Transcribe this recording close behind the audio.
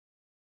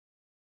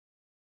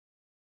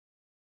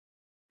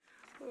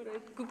All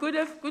right.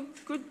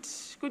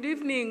 Good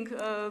evening,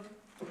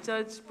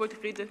 Judge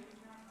Potgieter.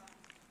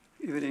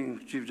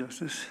 Evening, Chief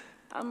Justice.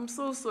 I'm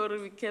so sorry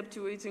we kept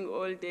you waiting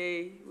all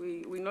day.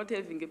 We're not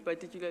having a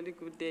particularly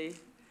good day.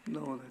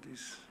 No, that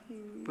is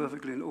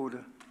perfectly in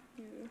order.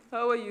 Yeah.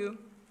 How are you?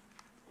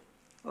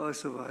 Oh,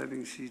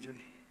 surviving, CJ.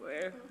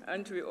 Well,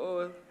 aren't we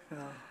all?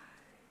 Yeah.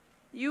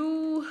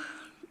 You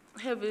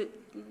have a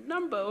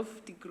number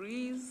of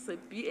degrees, a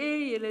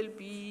BA,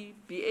 LLB,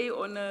 BA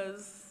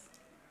honors,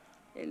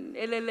 an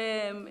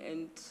LLM,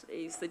 and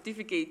a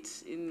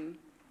certificate in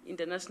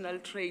international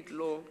trade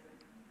law.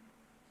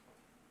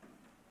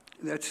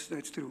 That's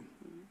true.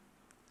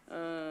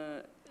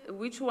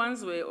 Which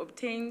ones were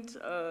obtained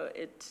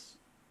at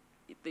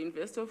the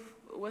University of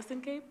Western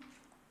Cape?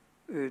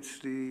 It's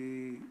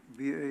the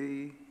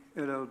BA,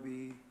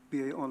 LLB,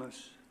 BA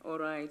honors. All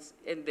right,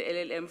 and the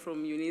LLM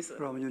from UNISA?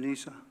 From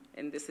UNISA.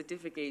 And the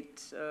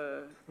certificate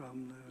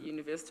from the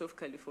University of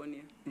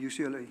California?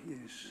 UCLA,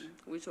 yes.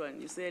 Which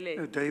one,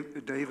 UCLA?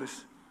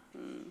 Davis.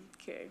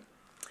 Okay.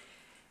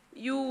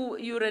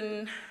 You're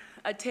an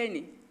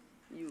attorney,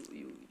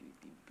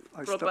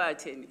 proper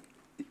attorney.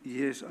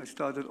 Yes, I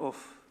started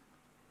off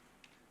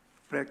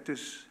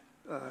practice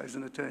as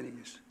an attorney,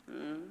 yes.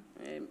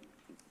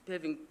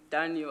 Having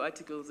done your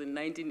articles in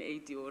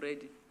 1980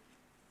 already.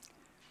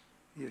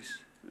 Yes.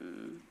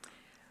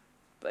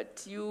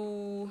 But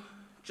you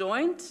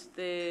joined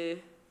the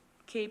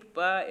Cape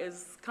Bar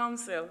as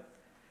counsel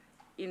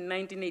in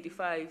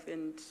 1985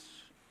 and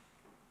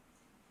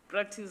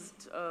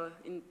practiced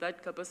in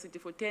that capacity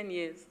for 10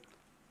 years.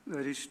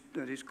 That is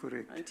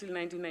correct. Until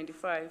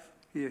 1995.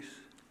 Yes.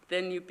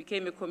 Then you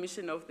became a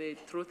commissioner of the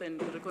Truth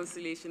and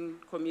Reconciliation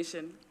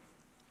Commission.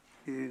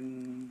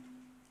 In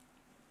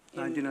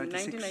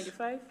 1996.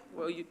 1995?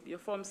 Well, your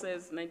form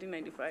says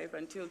 1995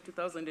 until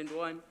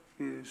 2001.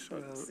 Yes.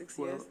 About 6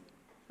 years.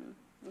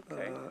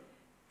 Okay.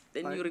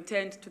 Then you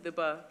returned to the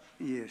bar.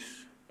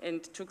 Yes.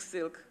 And took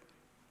silk.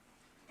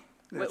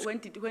 When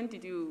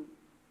did you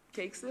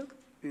take silk?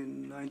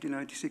 In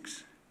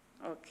 1996.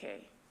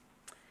 Okay.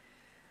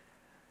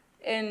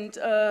 And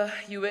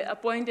you were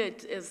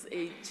appointed as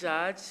a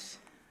judge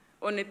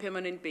on a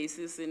permanent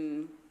basis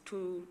in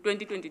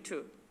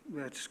 2022.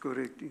 That's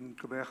correct, in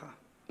Gqeberha.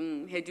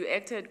 Had you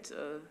acted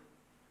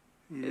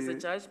as a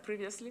judge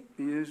previously?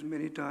 Yes,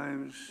 many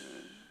times,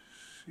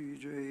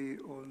 CJ,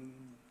 on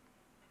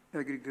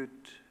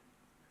aggregate,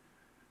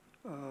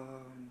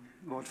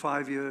 about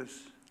 5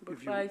 years,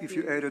 if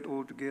you add it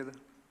all together.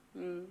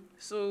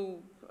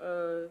 So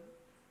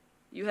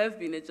you have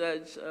been a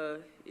judge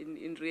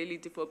in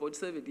reality for about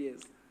 7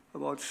 years?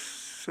 About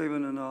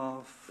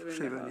 7.5,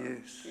 7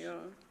 years.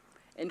 Yeah.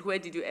 And where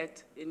did you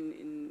act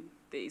in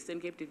the Eastern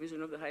Cape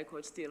Division of the High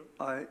Court still?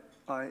 I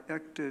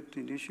acted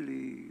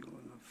initially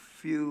on a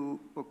few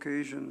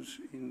occasions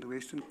in the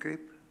Western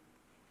Cape,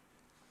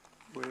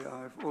 where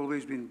I've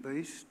always been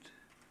based.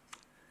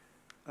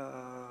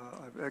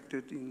 I've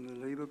acted in the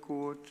Labour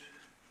Court,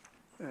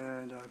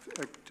 and I've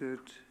acted,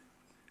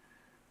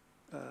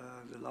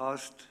 the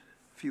last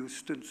few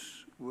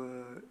stints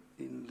were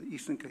in the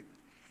Eastern Cape.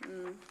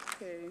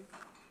 Okay.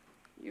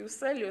 You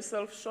sell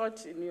yourself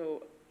short in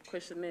your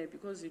questionnaire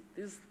because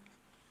these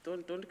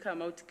don't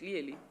come out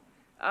clearly.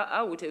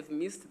 I would have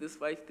missed this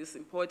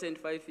important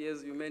 5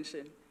 years you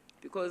mentioned,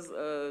 because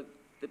the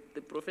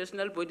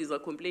professional bodies are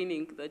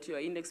complaining that you are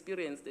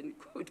inexperienced and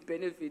could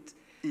benefit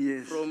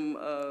from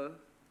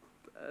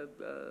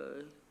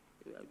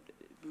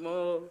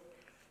more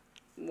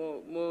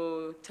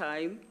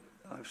time.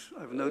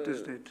 I've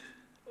noticed it.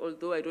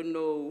 Although I don't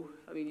know,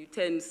 I mean, you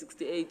turned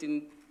 68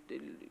 in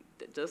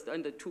just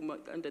under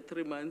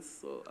 3 months,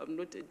 so I'm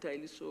not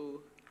entirely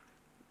sure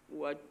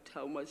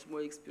how much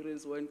more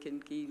experience one can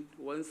gain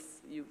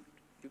once you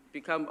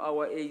become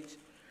our age.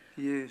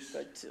 Yes.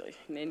 But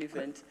in any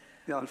event.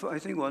 Yeah, I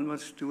think one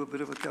must do a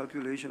bit of a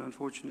calculation.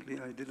 Unfortunately,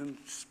 I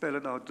didn't spell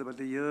it out, but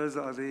the years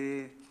are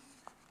there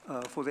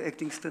for the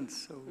acting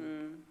stints. So,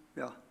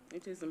 yeah.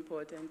 It is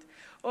important.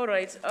 All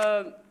right.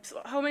 So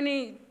how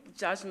many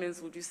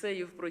judgments would you say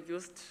you've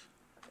produced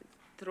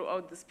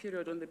throughout this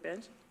period on the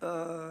bench?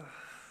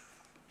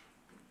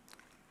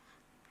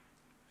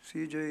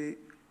 CJ,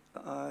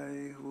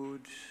 I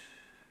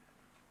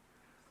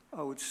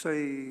would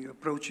say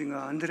approaching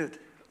 100.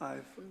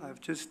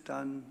 I've just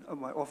done,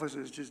 my office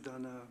has just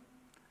done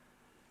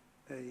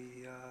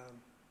a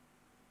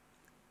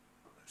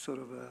sort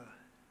of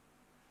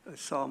a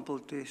sample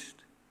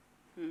test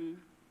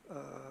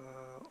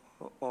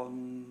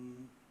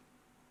on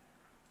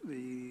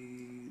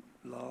the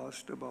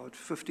last about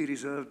 50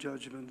 reserve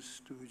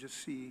judgments to just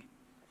see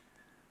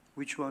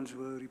which ones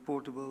were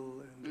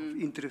reportable and of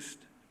interest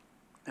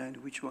and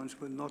which ones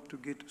were not, to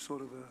get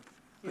sort of a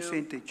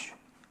percentage.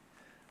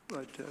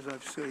 But as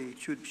I've said, it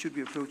should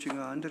be approaching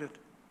 100.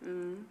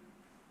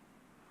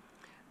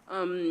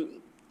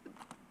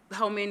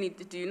 How many,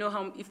 do you know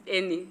how, if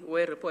any,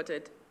 were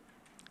reported?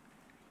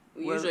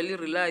 We usually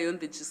rely on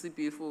the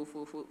GCB for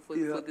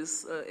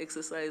this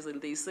exercise,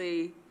 and they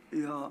say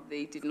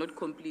they did not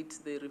complete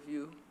the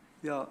review.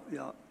 Yeah,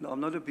 yeah. No, I'm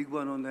not a big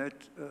one on that.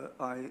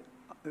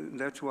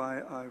 That's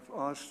why I've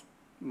asked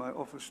my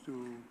office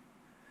to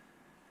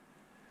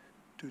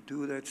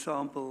do that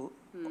sample.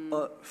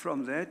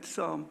 From that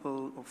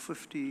sample of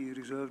 50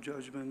 reserve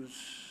judgments,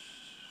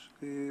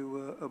 there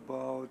were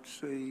about,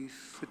 say,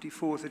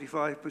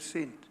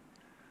 35%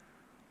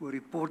 were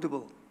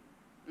reportable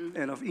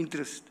and of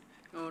interest.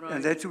 All right.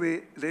 And that's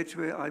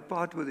where I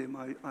part with them.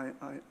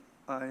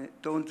 I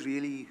don't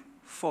really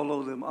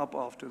follow them up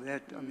after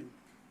that. I mean,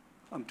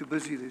 I'm too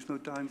busy. There's no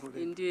time for that.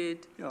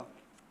 Indeed. Yeah.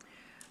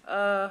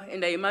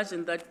 And I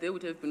imagine that they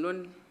would have been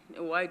on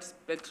a wide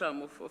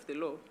spectrum of the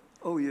law.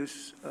 Oh,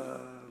 yes.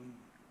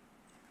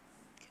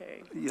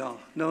 Okay. Yeah.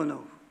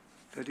 No.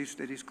 That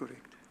is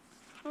correct.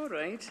 All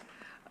right.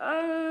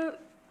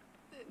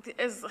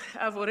 As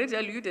I've already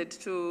alluded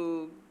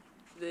to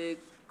the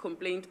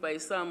complaint by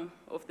some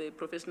of the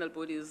professional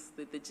bodies,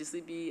 the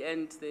GCB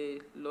and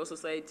the Law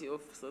Society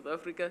of South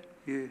Africa,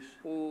 Yes.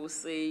 who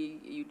say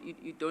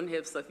you don't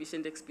have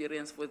sufficient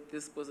experience for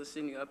this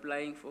position you're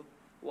applying for.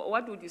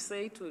 What would you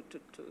say to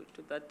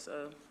that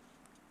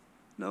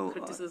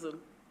criticism?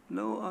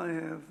 No, I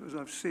have, as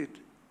I've said,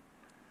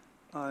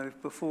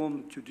 I've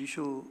performed the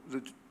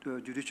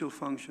judicial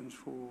functions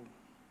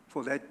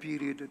for that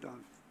period that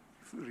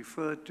I've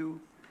referred to.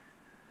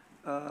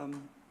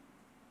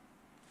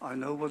 I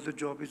know what the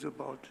job is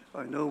about.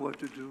 I know what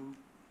to do.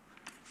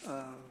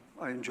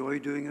 I enjoy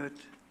doing it.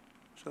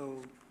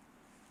 So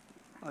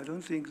I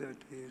don't think that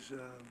there's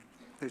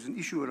an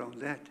issue around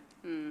that,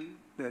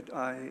 that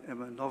I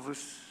am a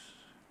novice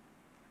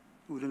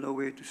who don't know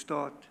where to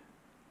start.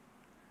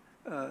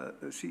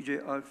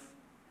 CJ,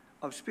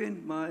 I've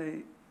spent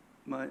my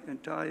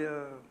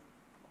entire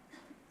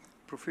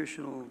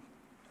professional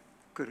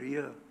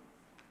career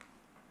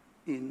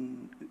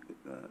in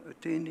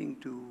attending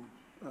to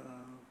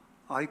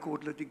high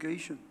court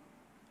litigation,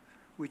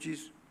 which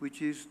is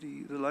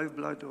the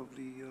lifeblood of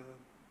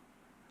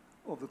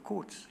the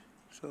courts.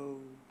 So,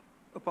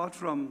 apart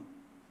from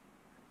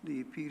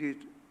the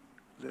period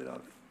that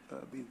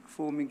I've been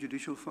performing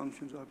judicial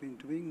functions, I've been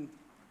doing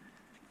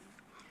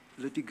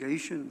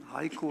litigation,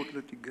 high court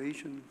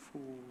litigation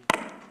for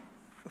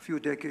a few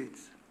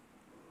decades.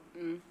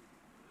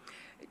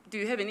 Do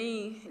you have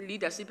any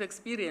leadership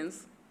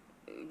experience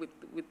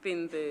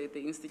within the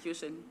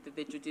institution,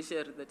 the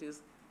judiciary, that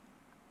is?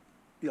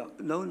 Yeah,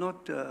 no,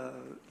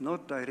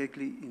 not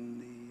directly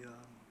in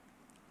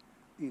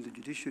the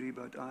judiciary,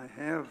 but I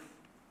have.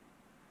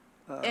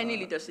 Any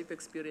leadership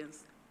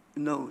experience?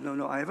 No.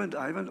 I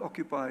haven't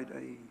occupied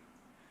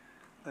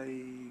a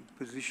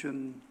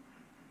position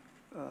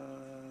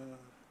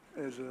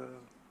as a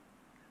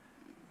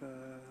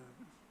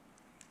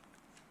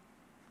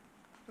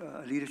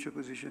leadership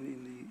position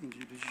in the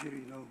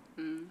judiciary. No.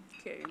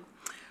 Okay.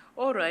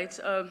 All right.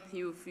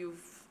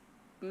 You've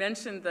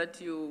mentioned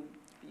that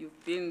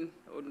you've been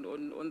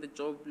on the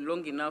job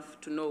long enough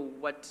to know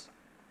what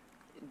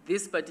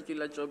this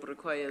particular job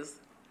requires.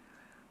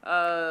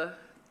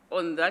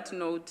 On that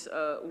note,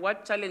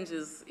 what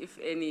challenges, if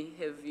any,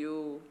 have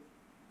you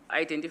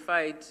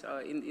identified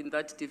in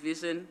that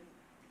division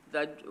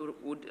that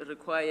would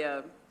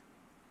require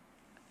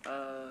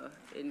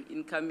an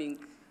incoming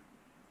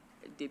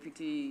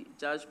deputy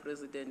judge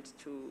president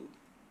to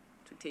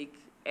take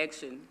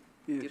action,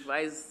 Yes.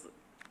 devise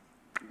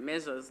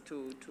measures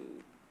to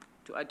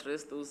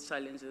address those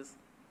challenges?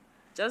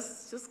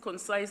 Just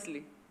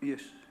concisely.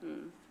 Yes.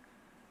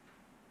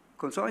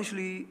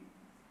 Concisely,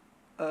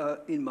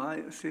 in my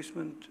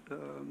assessment,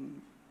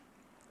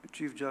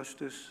 Chief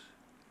Justice,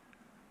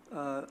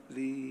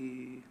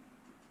 the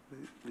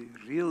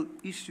real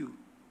issue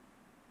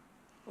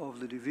of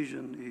the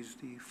division is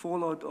the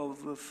fallout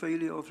of the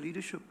failure of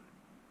leadership.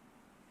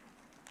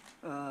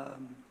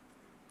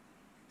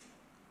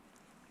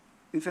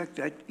 In fact,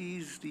 that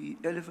is the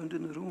elephant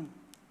in the room.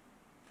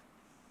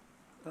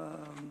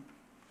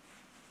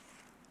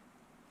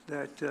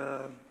 That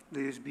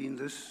there's been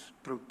this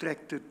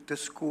protracted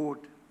discord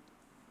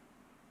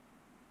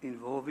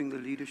involving the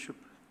leadership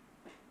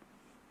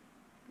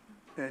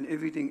and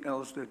everything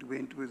else that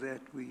went with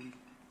that.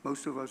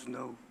 Most of us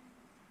know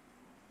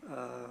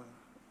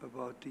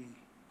about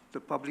the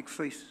public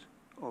face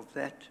of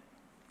that.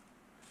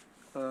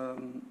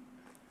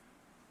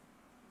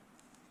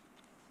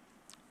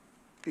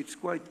 It's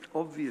quite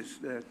obvious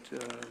that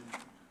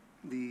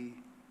the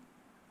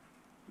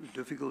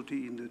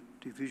difficulty in the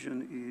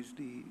division is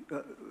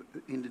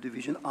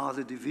are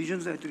the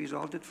divisions that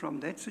resulted from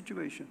that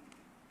situation.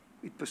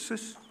 It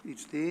persists.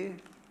 It's there.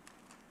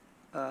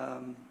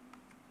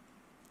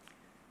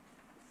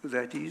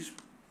 That is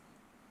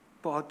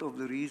part of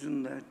the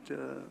reason that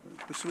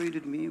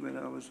persuaded me when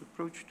I was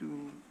approached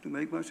to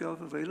make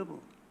myself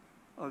available.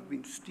 I've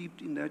been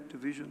steeped in that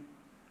division.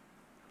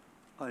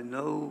 I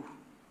know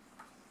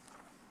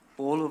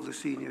all of the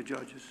senior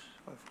judges.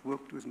 I've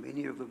worked with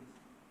many of them,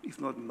 if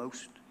not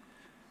most.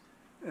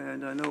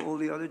 And I know all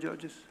the other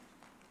judges.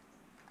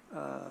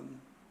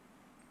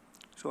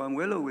 So I'm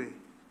well aware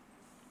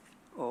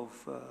of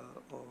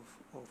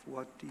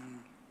what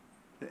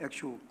the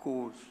actual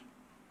cause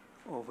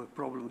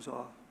problems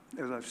are.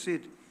 As I've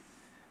said,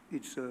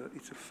 it's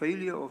a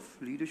failure of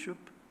leadership,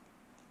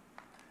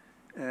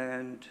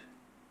 and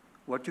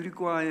what you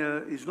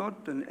require is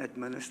not an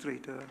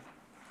administrator,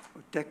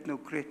 a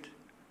technocrat.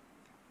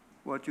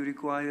 What you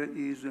require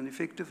is an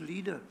effective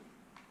leader.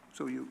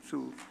 So you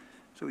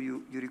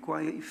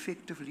require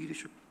effective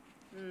leadership.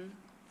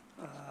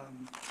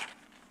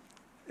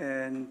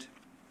 And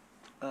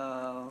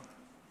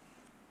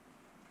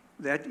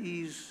that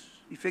is,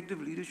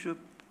 effective leadership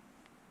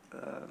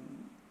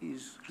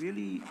is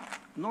really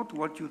not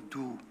what you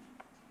do,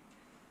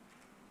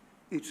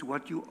 it's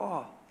what you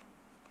are.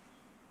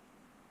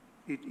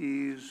 It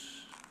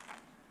is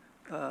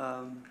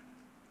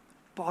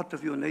part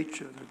of your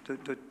nature.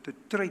 The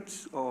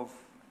traits of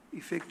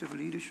effective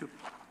leadership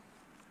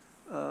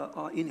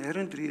are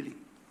inherent, really.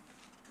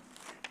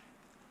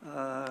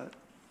 The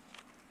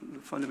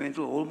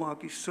fundamental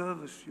hallmark is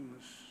service.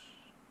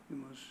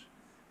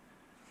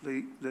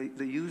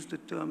 They use the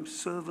term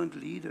servant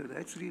leader.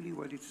 That's really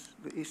what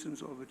the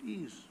essence of it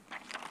is.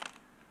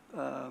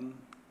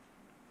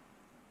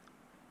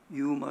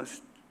 You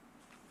must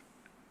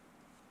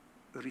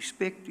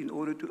respect in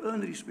order to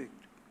earn respect.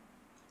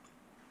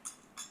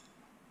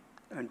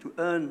 And to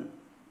earn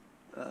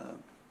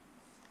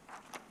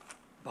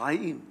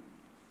buy-in.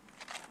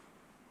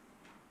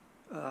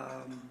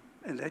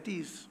 And that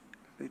is,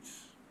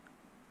 it's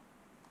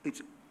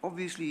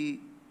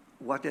obviously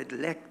what had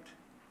lacked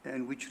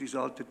and which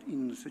resulted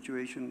in the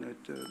situation that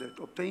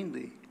obtained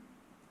there.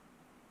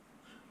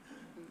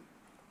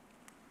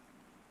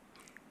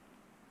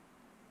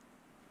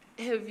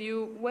 Have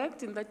you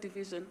worked in that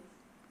division?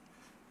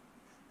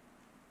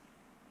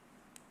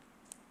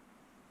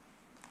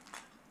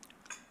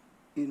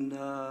 In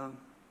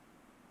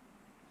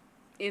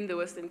the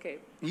Western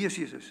Cape? Yes.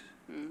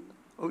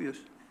 Oh, yes.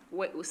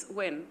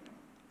 When?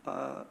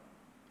 Are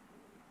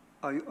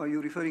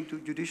you referring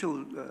to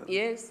judicial?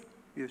 Yes.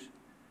 Yes.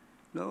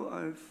 No,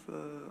 as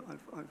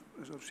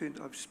I've said,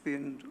 I've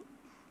spent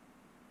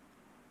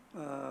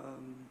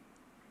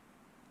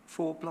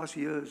 4+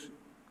 years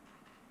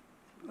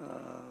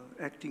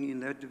acting in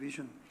that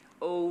division.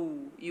 Oh,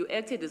 you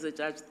acted as a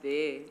judge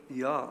there?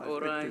 Yeah,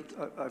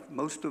 Right.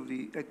 Most of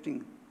the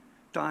acting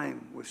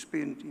time was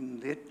spent in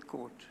that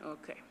court.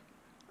 Okay.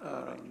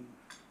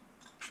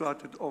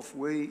 Started off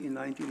way in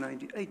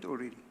 1998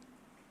 already.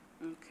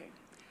 Okay.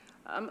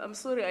 I'm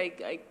sorry,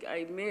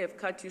 I may have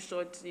cut you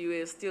short. You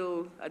were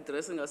still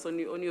addressing us on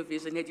your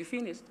vision. Had you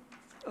finished?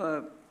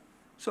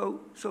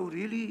 So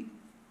really,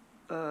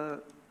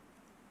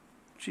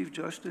 Chief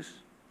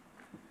Justice,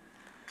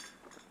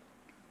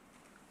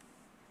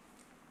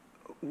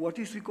 what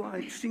is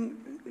required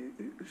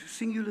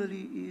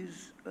singularly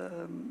is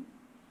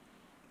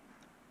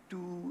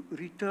to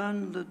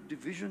return the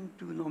division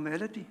to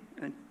normality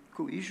and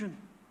cohesion,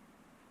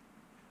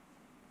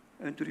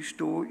 and to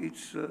restore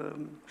its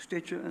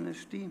stature and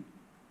esteem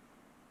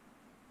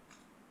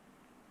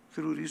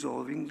through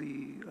resolving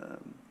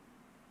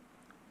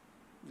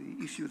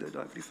the issue that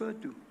I've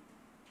referred to,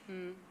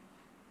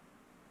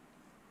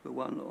 the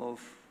one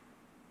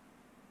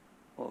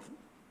of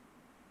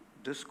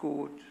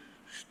discord,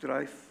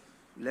 strife,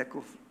 lack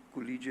of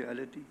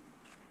collegiality,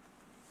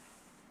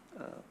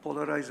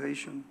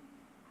 polarization,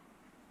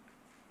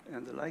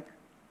 and the like.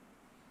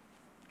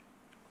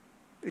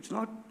 It's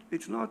not,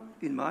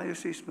 in my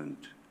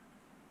assessment,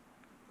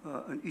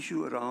 an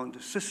issue around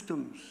the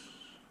systems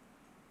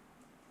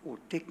or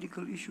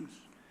technical issues.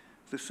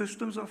 The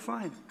systems are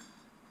fine.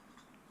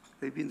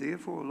 They've been there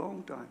for a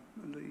long time,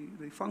 and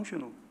they're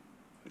functional.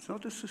 It's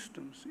not the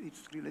systems,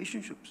 it's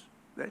relationships.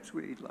 That's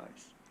where it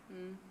lies.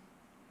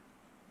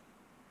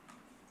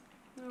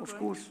 Of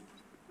course,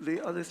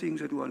 there are other things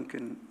that one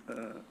can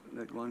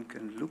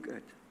look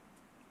at.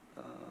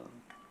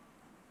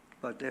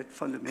 But that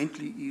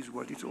fundamentally is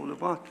what it's all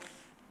about.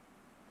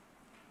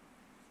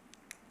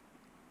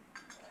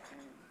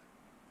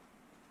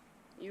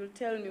 You'll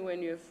tell me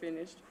when you have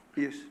finished.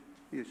 Yes.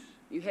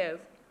 You have?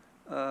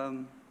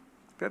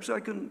 Perhaps I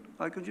can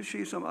just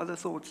share some other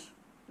thoughts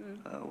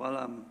while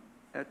I'm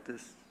at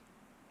this.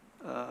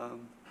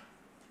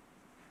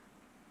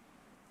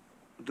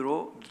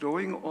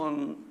 Drawing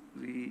on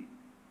the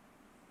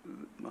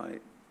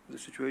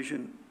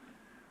situation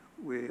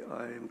where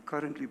I am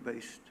currently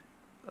based,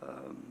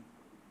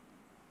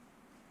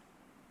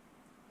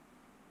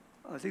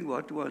 I think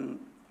what one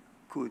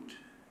could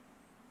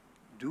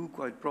do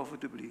quite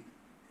profitably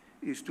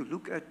is to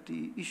look at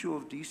the issue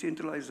of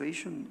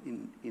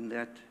decentralization in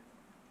that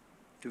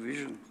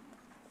division.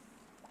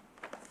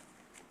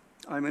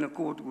 I'm in a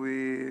court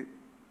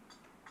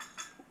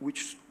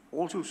which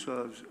also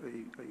serves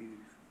a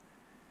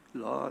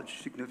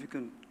large,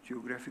 significant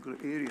geographical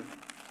area,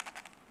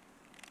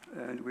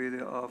 and where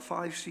there are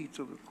 5 seats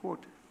of the court.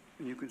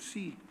 And you can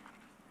see,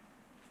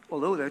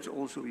 although that's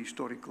also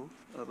historical,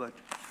 but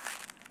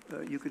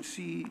you can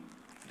see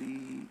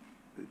the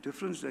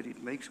difference that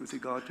it makes with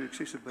regard to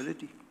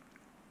accessibility.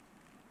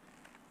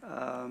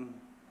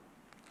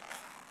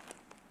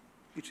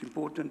 It's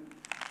important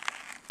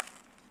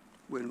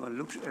when one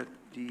looks at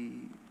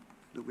the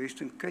the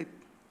Western Cape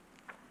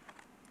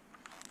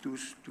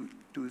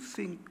to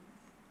think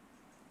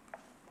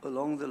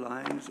along the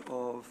lines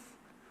of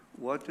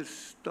what has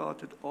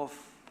started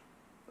off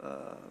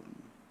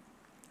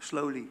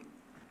slowly.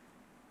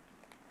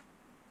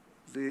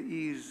 There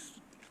is,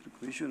 the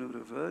Commissioner would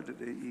have heard that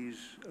there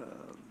is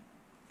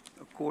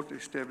a court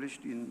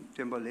established in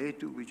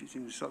Thembaletu, which is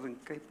in the Southern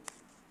Cape.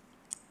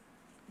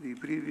 The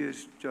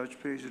previous Judge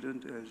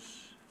President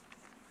has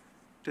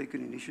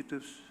taken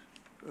initiatives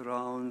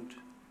around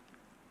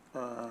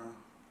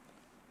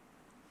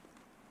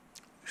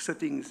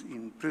sittings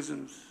in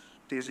prisons,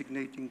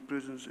 designating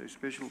prisons as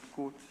special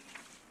courts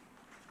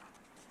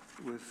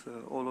with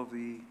all of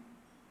the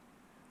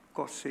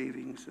cost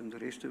savings and the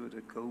rest of it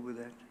that go with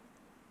that.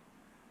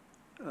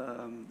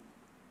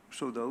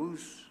 So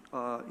those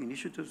are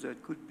initiatives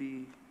that could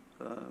be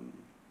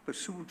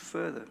pursued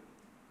further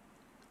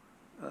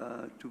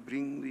to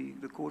bring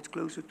the courts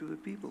closer to the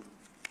people,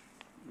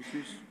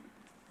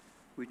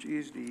 which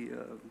is the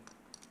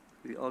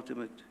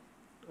ultimate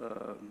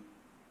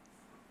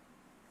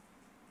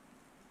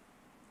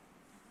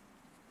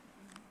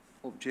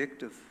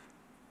objective.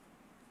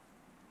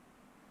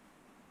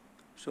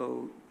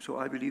 So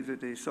I believe that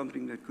there's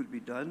something that could be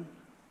done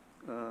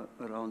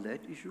around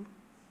that issue,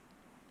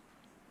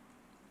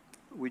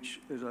 which,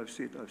 as I've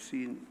said, I've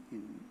seen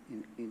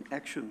in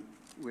action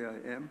where I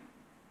am.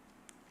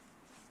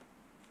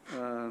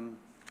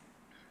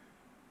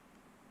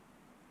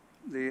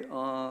 There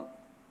are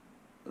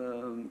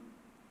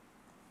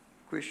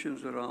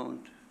questions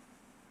around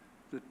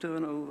the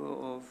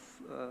turnover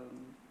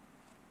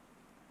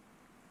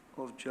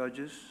of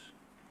judges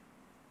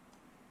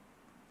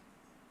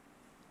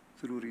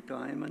through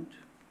retirement,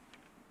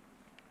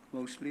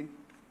 mostly.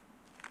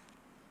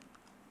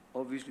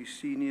 Obviously,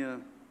 senior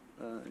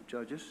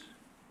judges.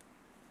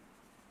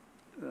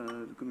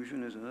 The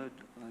Commission has heard.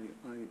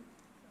 I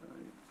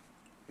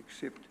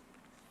accept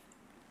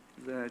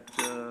that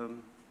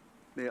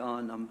there are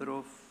a number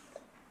of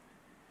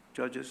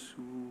judges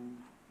who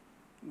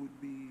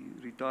would be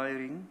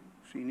retiring,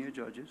 senior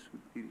judges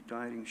would be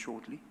retiring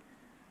shortly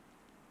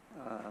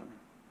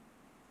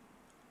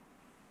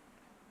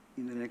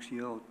in the next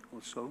year or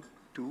so,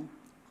 too.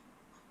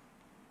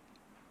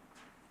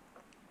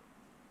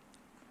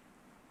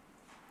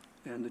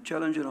 And the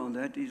challenge around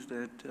that is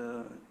that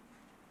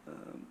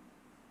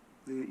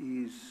there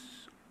is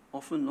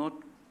often not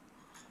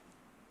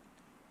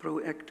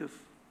proactive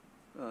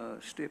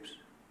steps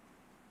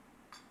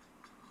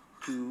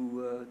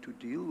to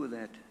deal with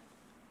that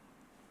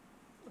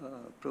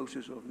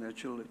process of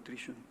natural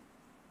attrition.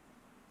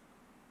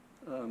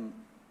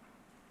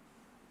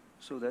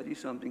 So that is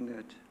something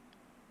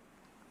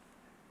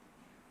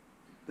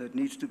that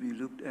needs to be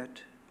looked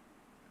at.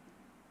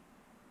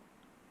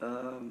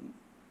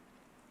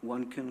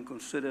 One can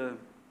consider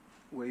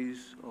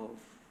ways of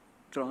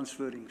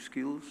transferring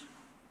skills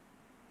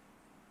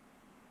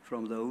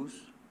from those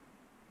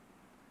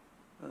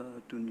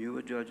to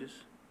newer judges.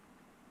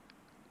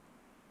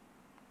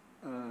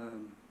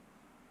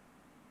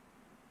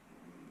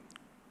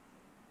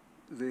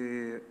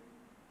 There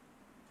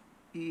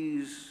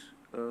is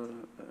a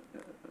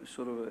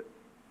sort of an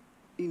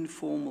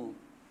informal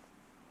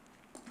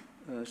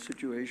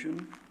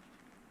situation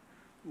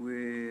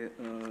where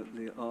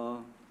there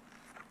are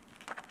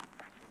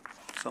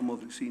some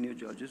of the senior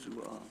judges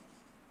who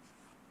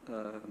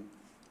are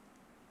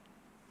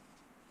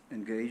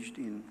engaged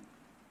in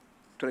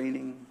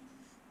training,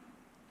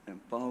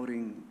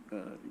 empowering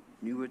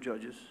newer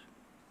judges.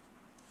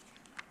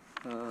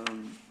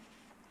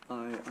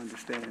 I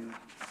understand,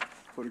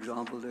 for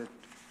example, that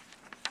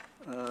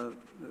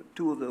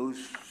two of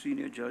those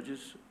senior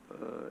judges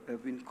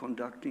have been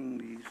conducting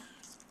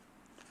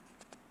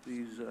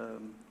these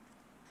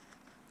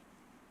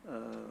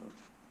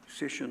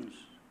sessions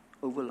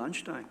over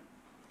lunchtime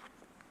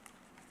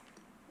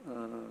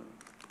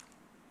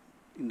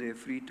in their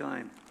free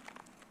time,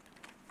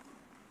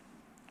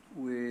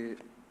 where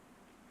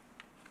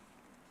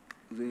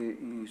there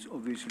is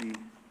obviously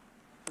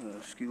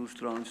skills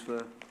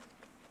transfer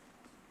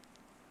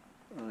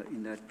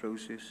in that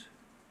process.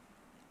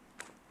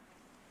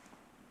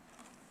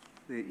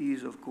 There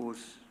is, of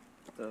course,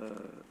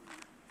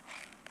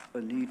 a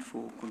need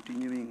for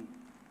continuing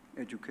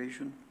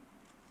education.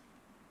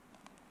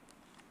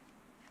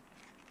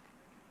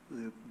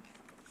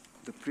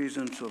 The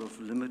present sort of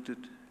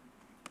limited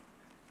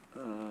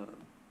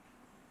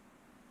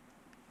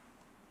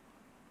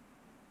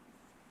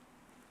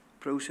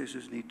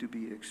processes need to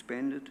be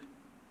expanded.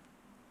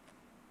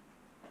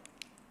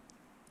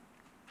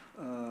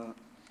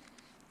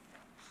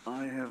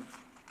 I have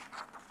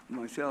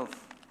myself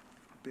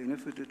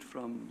benefited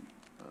from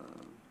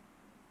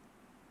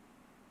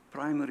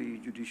primary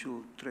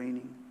judicial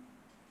training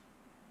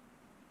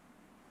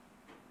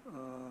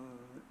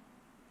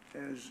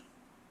as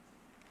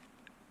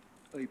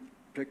a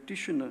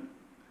practitioner.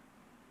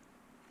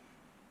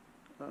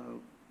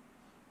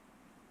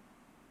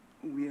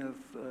 We have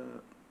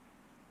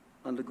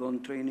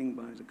undergone training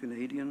by the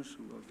Canadians,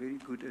 who are very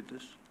good at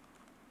this.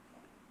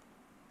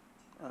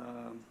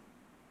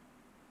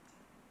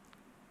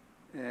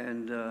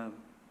 And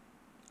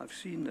I've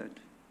seen that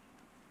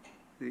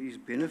there is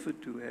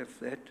benefit to have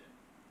that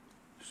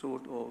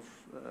sort of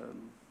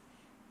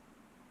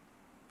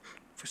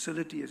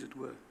facility, as it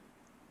were,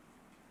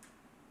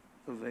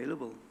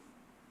 available,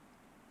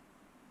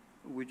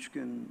 which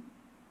can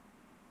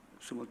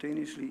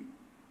simultaneously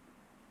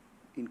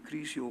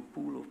increase your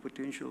pool of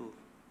potential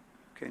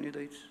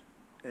candidates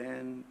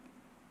and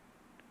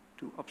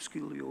to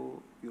upskill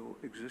your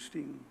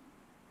existing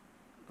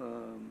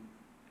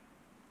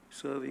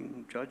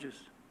serving judges.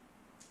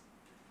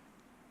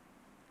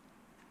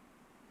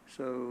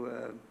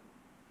 So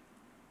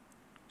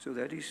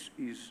that is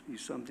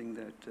something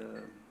that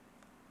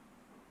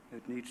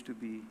that needs to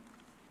be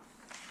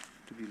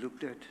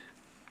looked at.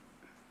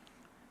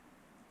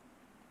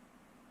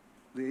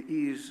 There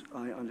is,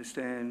 I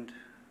understand,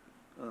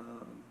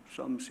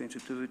 some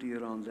sensitivity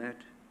around that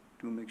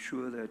to make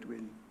sure that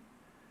when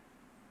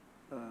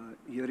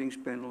hearings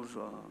panels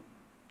are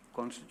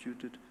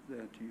constituted,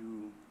 that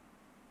you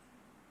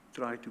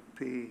try to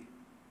pay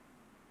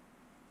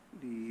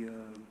the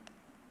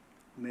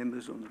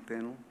members on the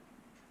panel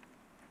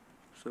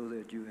so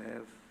that you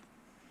have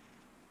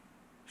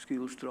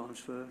skills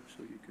transfer,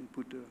 so you can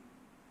put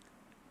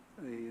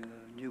a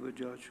newer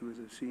judge with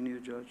a senior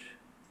judge,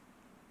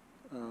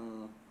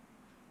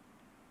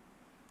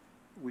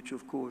 which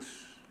of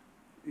course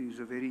is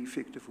a very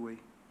effective way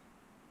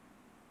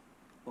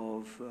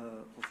of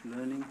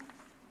learning.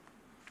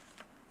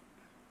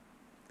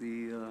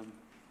 The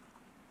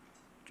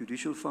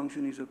judicial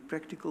function is a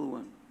practical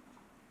one.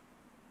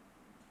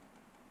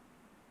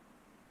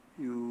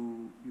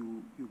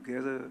 You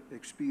gather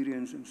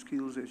experience and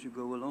skills as you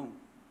go along.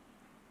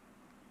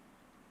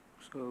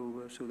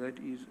 So that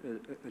is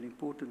an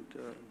important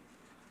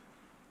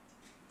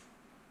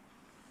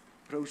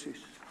process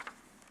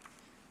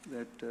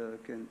that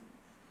can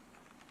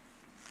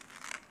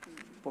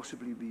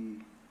possibly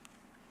be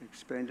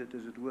expanded,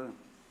 as it were.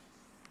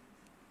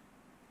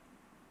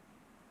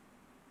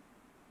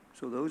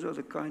 So those are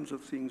the kinds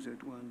of things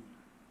that one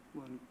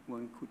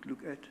could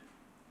look at.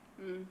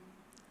 Mm.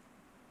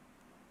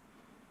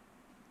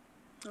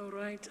 All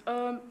right.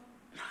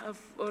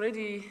 I've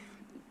already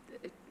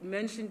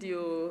mentioned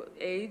your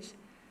age.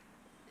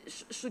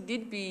 Should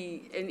it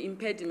be an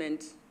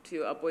impediment to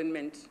your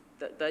appointment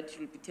that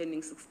you'll be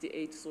turning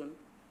 68 soon?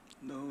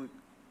 No,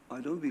 I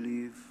don't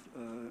believe,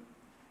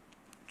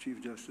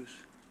 Chief Justice.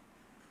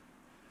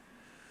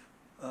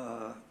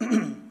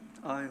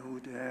 I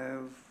would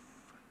have,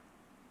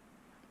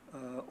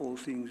 all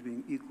things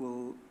being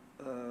equal,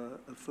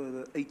 a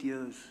further 8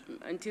 years.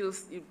 Until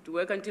you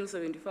work until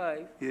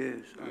 75? Yes,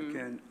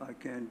 I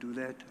can do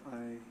that.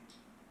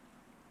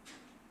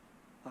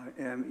 I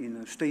am in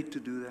a state to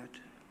do that.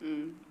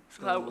 Mm.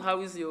 So how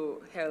is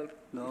your health,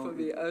 no, if I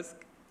may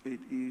ask? It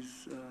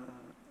is,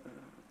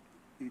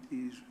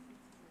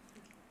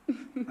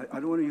 I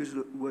don't want to use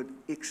the word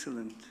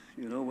excellent,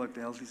 you know what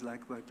health is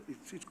like, but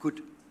it's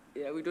good.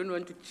 Yeah, we don't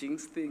want to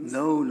jinx things.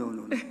 No.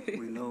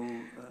 We know.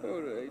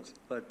 All right.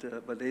 But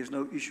there's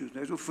no issues.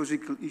 There's no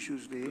physical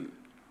issues there.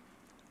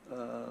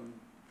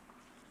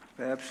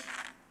 Perhaps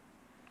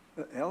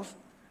health.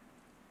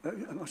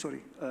 I'm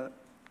sorry.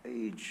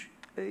 Age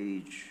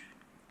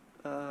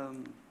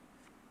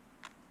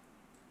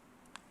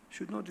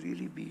should not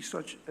really be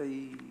such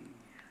a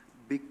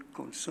big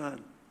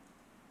concern.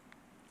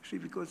 See,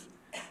 because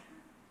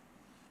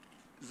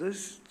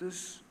this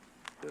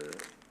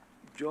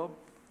job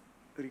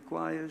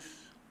requires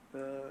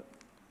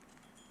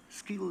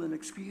skill and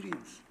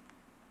experience.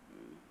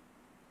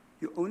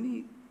 You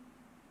only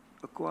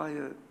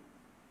acquire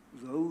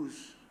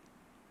those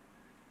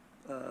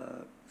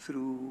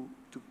through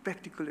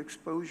practical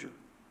exposure.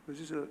 This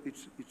is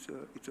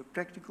it's a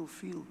practical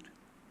field.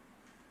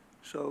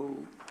 So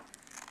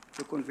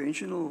the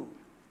conventional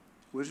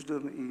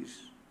wisdom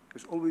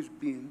has always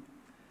been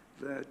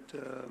that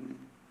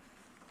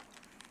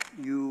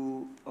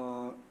you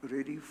are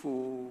ready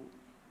for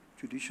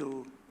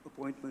judicial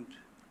appointment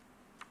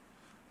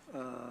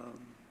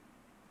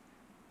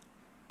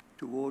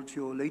towards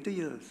your later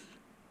years,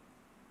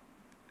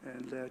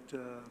 and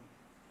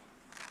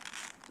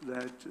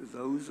that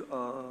those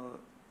are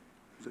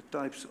the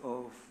types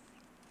of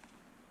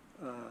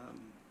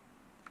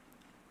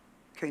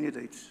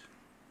candidates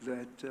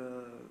that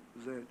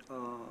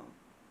are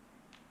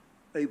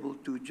able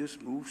to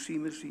just move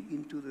seamlessly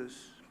into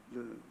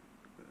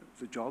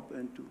the job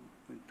and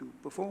to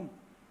perform.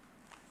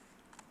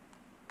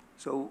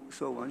 So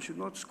one should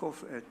not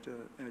scoff at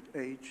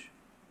age.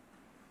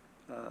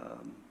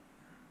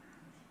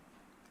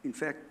 In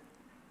fact,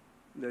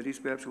 that is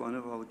perhaps one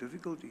of our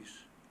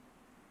difficulties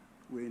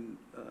when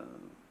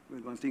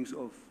one thinks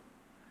of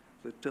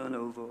the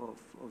turnover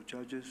of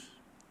judges,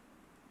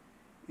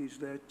 is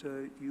that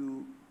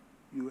you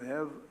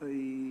have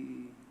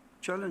a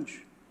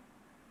challenge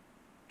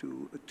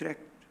to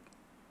attract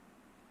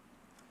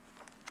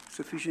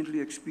sufficiently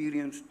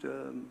experienced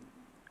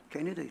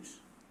candidates,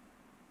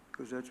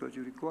 because that's what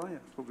you require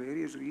for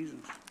various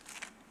reasons.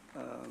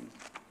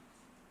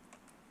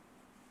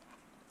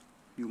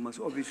 You must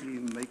obviously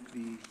make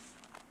the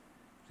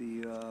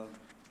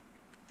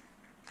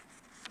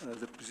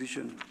the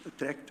position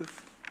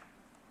attractive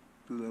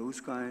to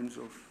those kinds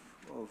of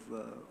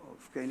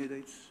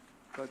candidates,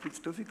 but it's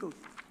difficult.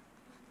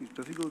 It's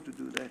difficult to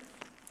do that.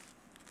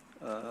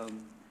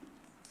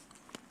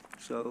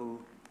 So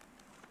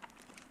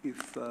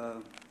if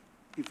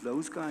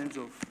those kinds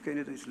of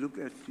candidates look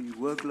at the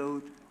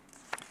workload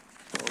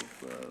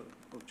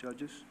of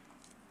judges,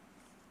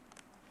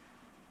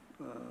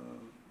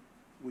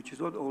 which is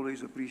not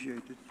always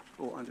appreciated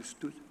or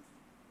understood,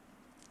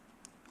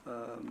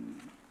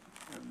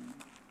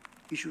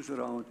 issues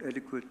around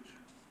adequate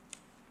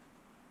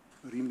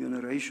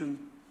remuneration,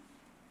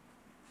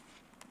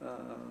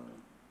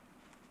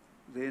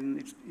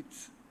 then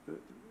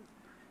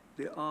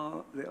there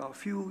are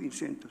few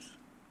incentives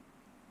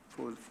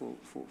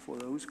for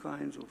those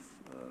kinds of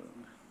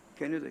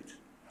candidates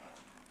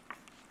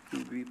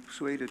to be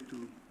persuaded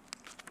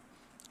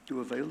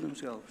to avail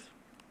themselves.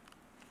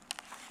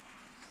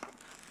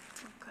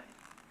 Okay.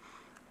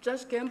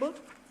 Judge Campbell?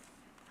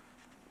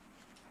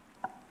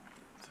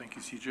 Thank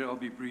you, CJ. I'll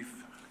be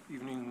brief.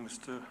 Evening,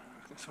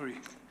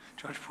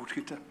 Judge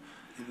Potgieter.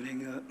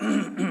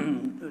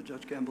 Evening,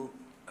 Judge Campbell.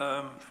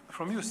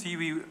 From your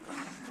CV,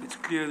 it's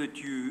clear that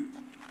you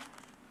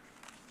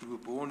were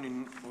born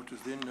in what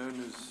was then known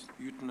as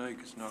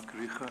Uitenhage, it's now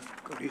Kariga.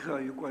 Kariga,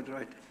 you're quite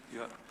right.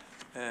 Yeah.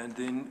 And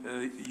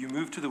then you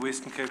moved to the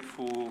Western Cape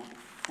for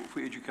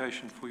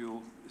education, for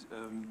your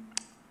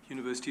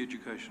university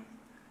education.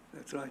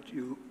 That's right.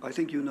 I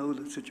think you know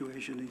the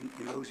situation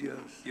in those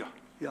years. Yeah.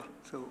 Yeah.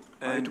 So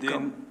I had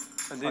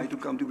to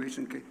come to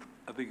Western Cape.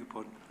 I beg your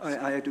pardon.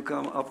 I had to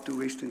come up to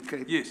Western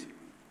Cape. Yes.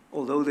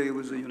 Although there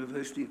was a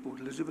university in Port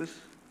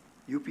Elizabeth,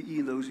 UPE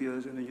in those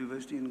years, and a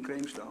university in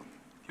Grahamstown.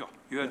 Yeah,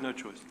 you had no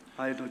choice.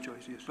 I had no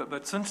choice, yes.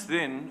 But since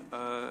then,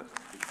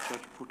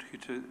 Judge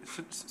Potgieter,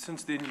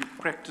 since then you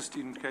practiced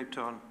in Cape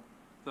Town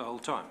the whole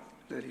time.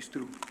 That is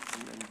true.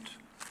 And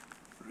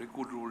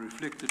record will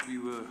reflect that we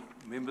were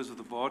members of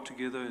the bar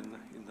together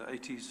in the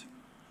 80s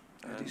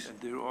and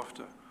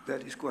thereafter.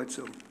 That is quite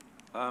so.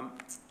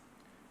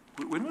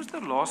 When was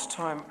the last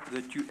time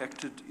that you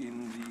acted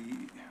in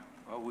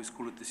I always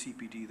call it the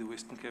CPD, the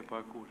Western Cape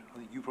High Court? I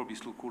think you probably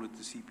still call it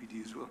the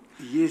CPD as well.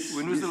 Yes.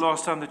 When was the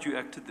last time that you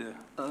acted there?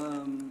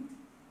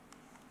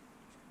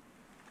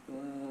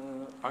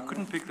 I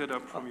couldn't pick that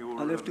up from your...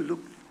 I'll have to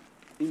look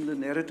in the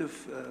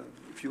narrative,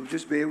 if you'll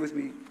just bear with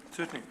me.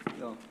 Certainly.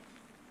 Yeah.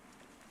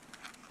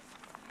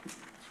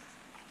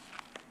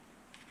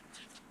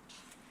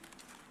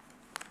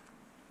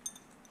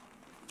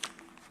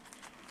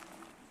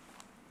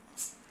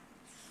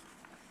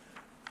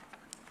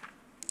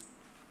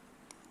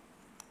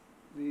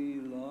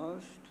 The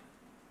last...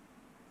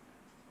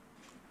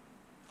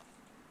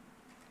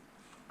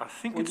 I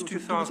think it's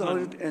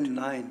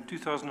 2009.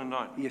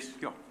 2009? Yes.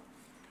 Yeah.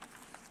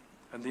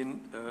 And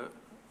then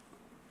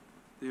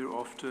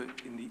thereafter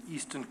in the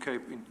Eastern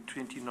Cape in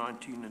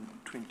 2019 and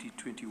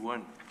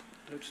 2021.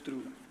 That's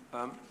true.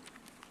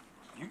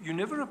 You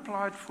never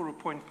applied for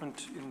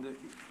appointment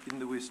in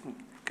the Western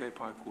Cape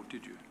High Court,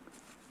 did you?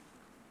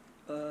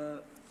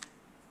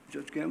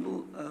 Judge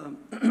Campbell,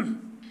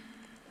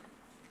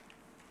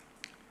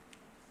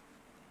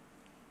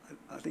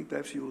 I think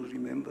perhaps you'll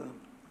remember.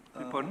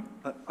 Pardon?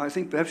 I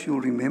think perhaps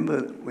you'll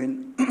remember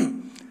when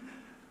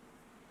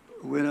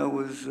when I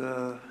was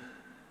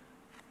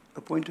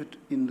appointed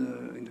in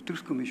the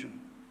Truth Commission.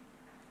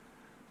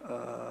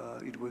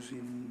 It was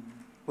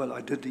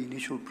I did the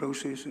initial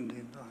process, and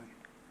then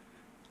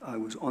I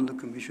was on the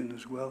commission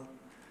as well,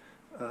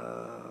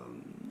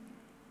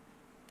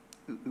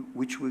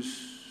 which was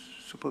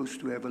supposed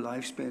to have a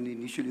lifespan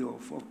initially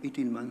of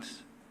 18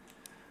 months.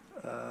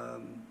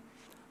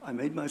 I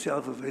made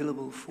myself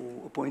available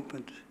for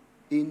appointment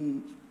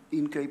in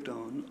Cape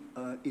Town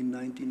in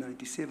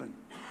 1997.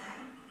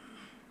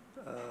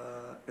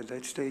 At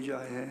that stage,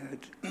 I had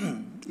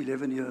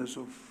 11 years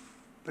of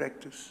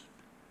practice,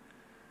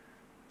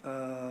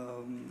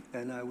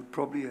 and I would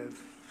probably have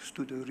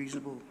stood a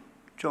reasonable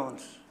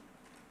chance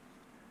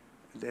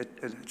at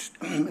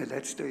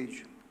that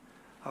stage.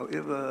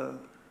 However,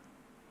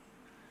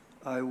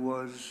 I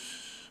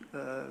was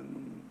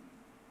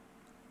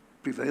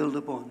prevailed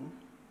upon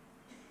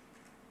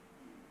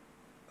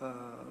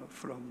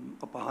from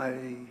up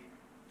high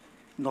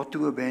not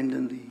to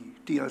abandon the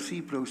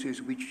TRC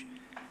process, which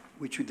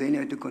we then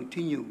had to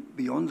continue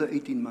beyond the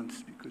 18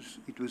 months because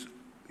it was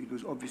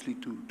obviously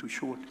too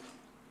short.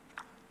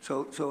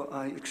 So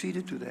I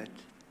acceded to that,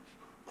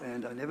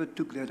 and I never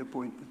took that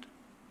appointment,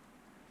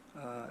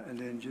 and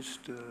then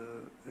just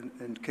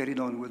and carried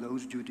on with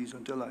those duties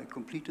until I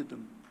completed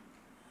them.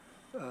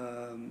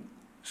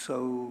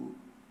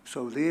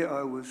 So there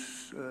I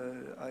was,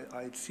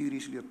 I had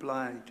seriously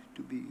applied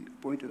to be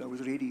appointed. I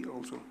was ready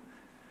also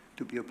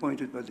to be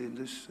appointed, but then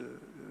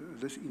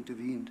this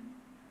intervened.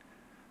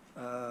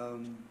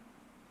 And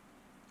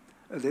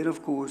then,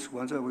 of course,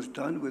 once I was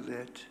done with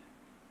that,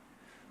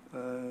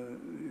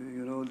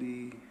 you know,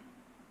 the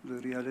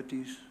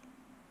realities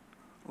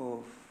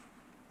of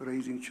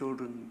raising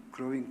children,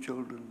 growing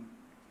children,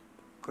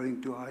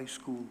 going to high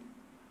school,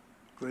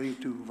 going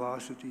to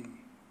varsity,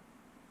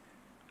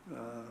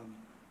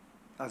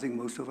 I think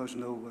most of us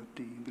know what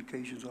the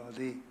implications are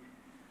there.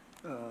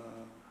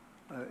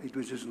 It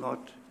was just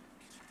not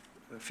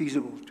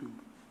feasible to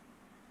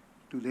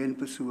then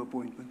pursue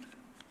appointment.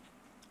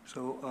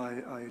 So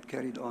I had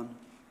carried on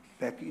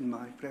back in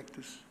my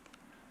practice.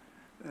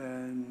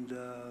 And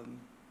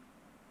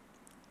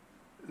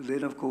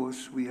then, of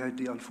course, we had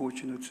the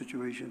unfortunate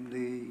situation there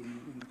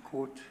in the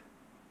court.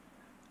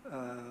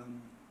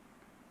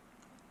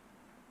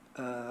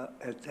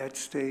 At that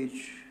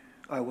stage,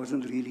 I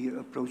wasn't really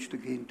approached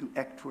again to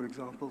act, for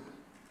example.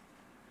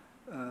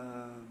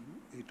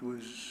 It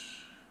was,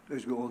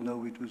 as we all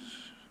know, it was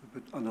a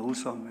bit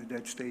unwholesome at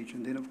that stage.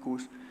 And then, of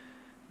course,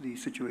 the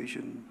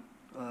situation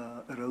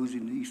arose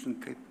in the Eastern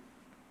Cape.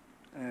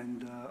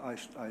 And I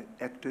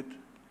acted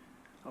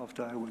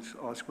after I was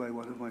asked by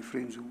one of my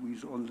friends who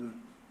is on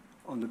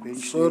the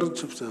bench. Sorry,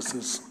 Chief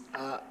Justice,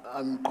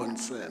 I'm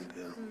concerned.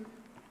 Yeah.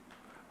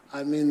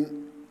 I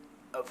mean,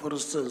 for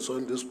instance,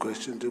 on this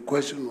question, the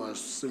question was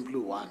simply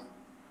one.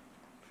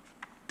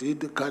 Did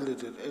the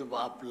candidate ever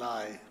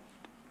apply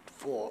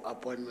for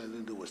appointment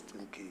in the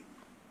Western Cape?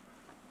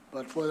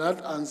 But for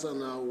that answer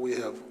now, we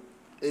have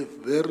a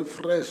very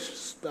fresh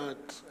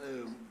start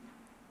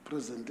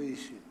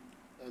presentation.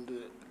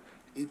 And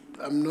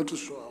I'm not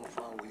sure how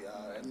far we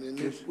are. I mean,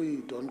 if we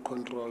don't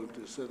control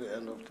this at the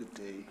end of the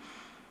day,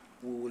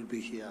 we will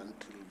be here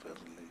until very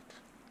late.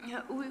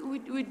 Yeah,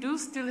 we do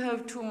still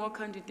have 2 more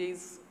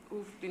candidates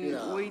who've been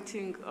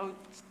waiting out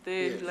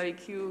there,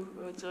 like you,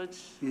 Judge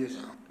D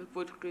O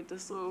Potgieter.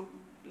 So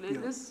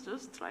let's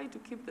just try to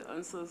keep the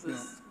answers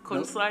as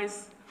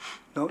concise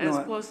as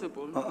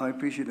possible. I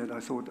appreciate that. I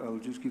thought I'll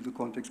just give the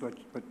context, but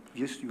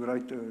yes, you're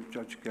right,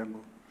 Judge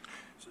Campbell.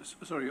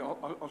 Sorry,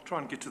 I'll try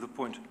and get to the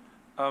point.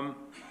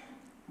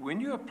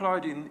 When you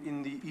applied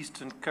in the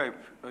Eastern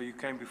Cape, you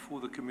came before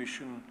the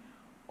Commission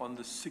on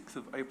the 6th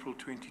of April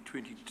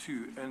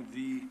 2022, and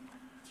the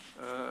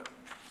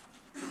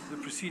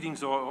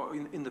proceedings are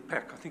in the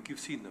pack. I think you've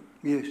seen them.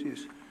 Yes,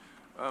 yes.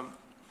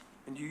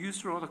 And you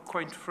used a rather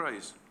quaint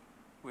phrase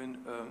when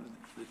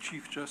the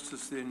Chief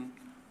Justice then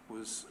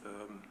was,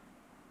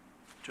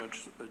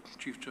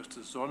 Chief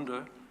Justice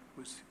Zonda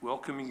was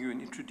welcoming you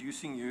and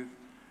introducing you,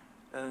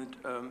 and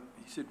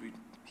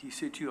he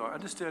said to you, I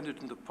understand that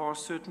in the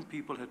past certain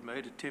people had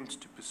made attempts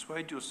to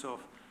persuade you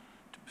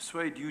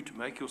to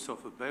make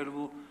yourself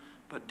available,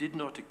 but did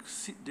not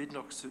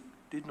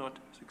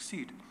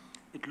succeed.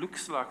 It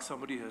looks like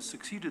somebody has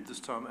succeeded this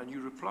time, and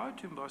you replied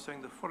to him by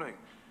saying the following: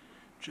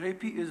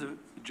 JP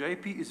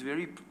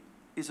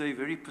is a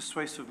very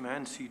persuasive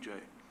man,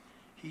 CJ.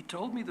 He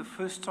told me the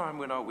first time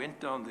when I went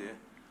down there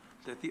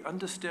that the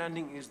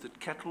understanding is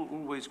that cattle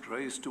always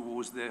graze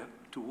towards their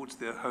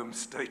home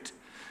state.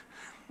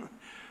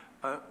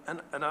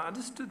 And I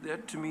understood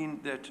that to mean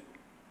that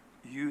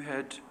you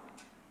had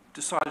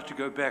decided to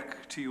go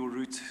back to your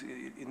roots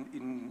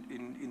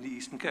in the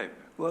Eastern Cape.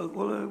 Well,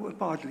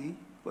 partly,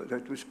 but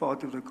that was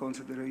part of the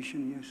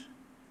consideration, yes.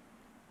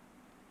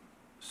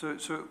 So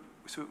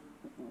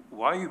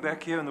why are you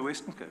back here in the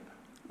Western Cape?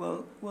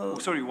 Well.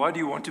 Sorry, why do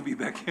you want to be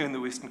back here in the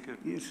Western Cape?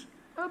 Yes.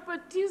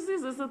 But he's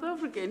a South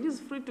African. He's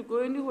free to go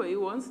anywhere he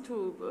wants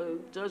to,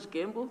 Judge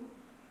Gamble.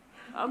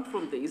 I'm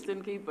from the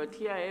Eastern Cape, but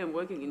here I am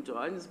working in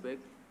Johannesburg.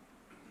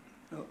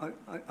 No,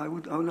 I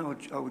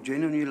would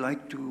genuinely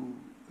like to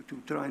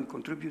try and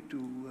contribute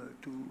to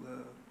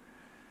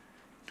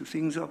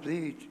things up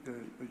there,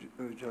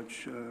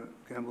 Judge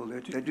Campbell.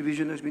 That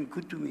division has been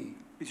good to me.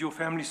 Is your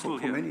family still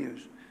for here? Many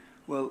years.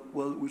 Well,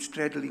 we're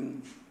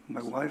straddling.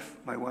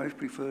 My wife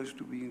prefers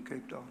to be in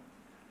Cape Town.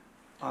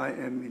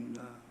 I'm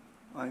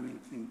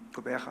in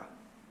Gqeberha.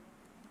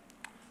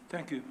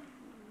 Thank you.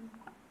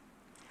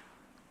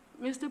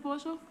 Mr.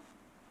 Boshoff?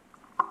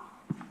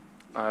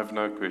 I have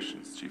no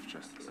questions, Chief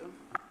Justice.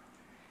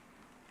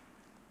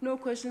 No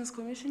questions,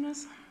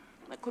 Commissioners?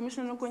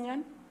 Commissioner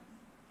Nkonyan?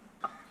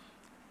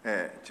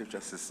 Chief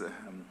Justice,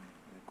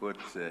 good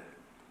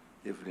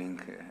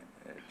evening,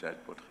 Judge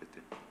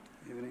Potgieter.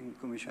 Evening,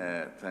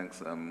 Commissioner.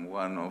 Thanks. I'm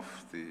one of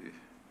the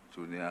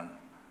junior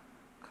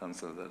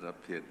counsel that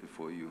appeared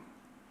before you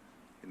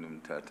in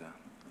Umtata.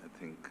 I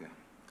think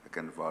I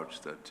can vouch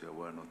that you're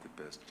one of the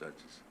best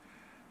judges.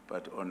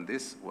 But on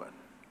this one,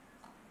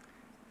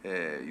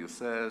 you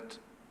said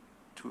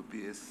to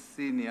be a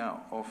senior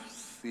of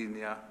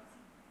senior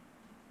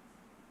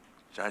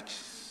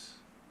judges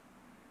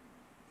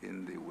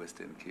in the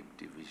Western Cape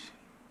Division.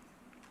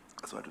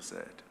 That's what you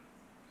said.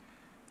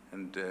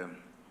 And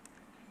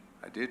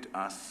I did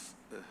ask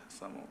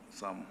some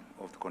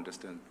of the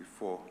contestants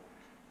before,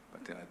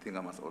 but I think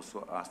I must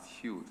also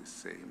ask you the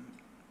same.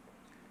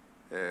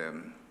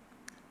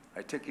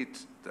 I take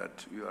it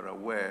that you are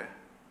aware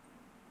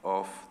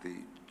of the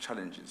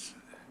challenges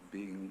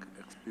being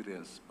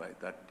experienced by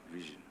that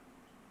division.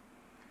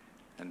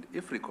 And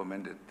if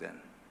recommended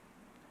then,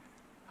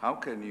 how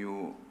can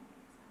you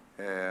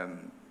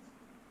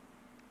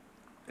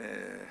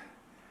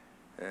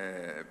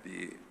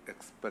be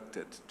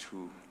expected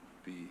to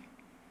be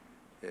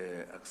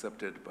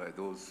accepted by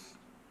those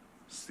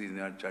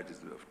senior judges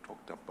we have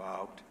talked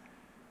about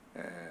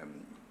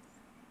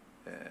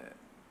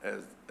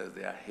as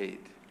their head,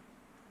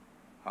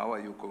 how are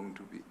you going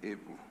to be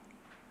able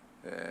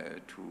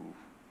to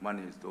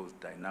manage those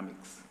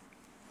dynamics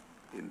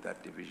in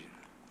that division?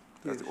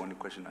 That's Yes. the only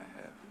question I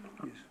have.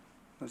 Yes.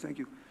 No, thank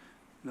you.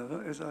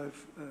 No, as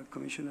I've,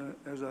 Commissioner,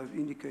 as I've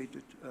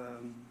indicated,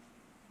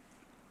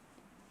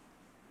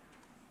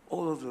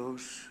 all of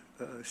those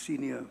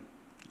senior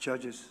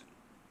judges,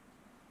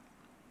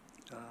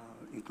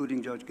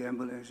 including Judge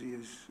Gamble, as he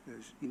has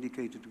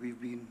indicated, we've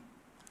been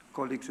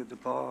colleagues at the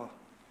bar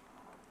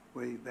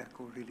way back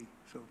already.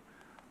 So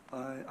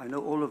I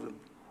know all of them.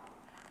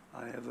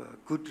 I have a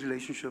good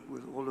relationship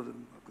with all of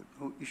them. I've got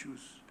no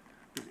issues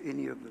with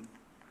any of them.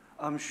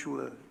 I'm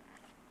sure,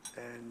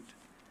 and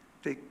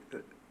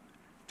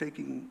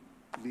taking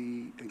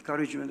the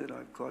encouragement that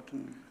I've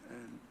gotten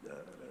and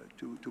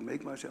to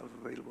make myself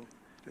available,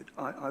 that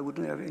I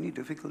wouldn't have any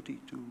difficulty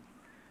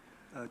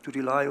to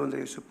rely on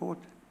their support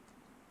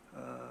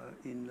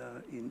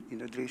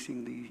in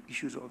addressing the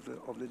issues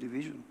of the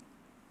division.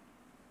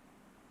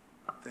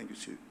 Thank you,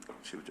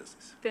 Chief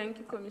Justice. Thank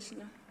you,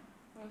 Commissioner.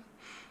 Well,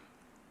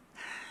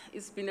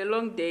 it's been a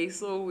long day,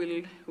 so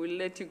we'll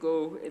let you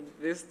go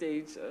at this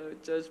stage,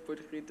 Judge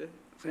Potgieter.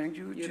 Thank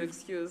you, You're Chief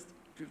excused.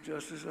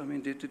 Justice. I'm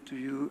indebted to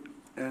you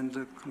and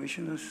the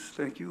commissioners.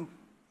 Thank you.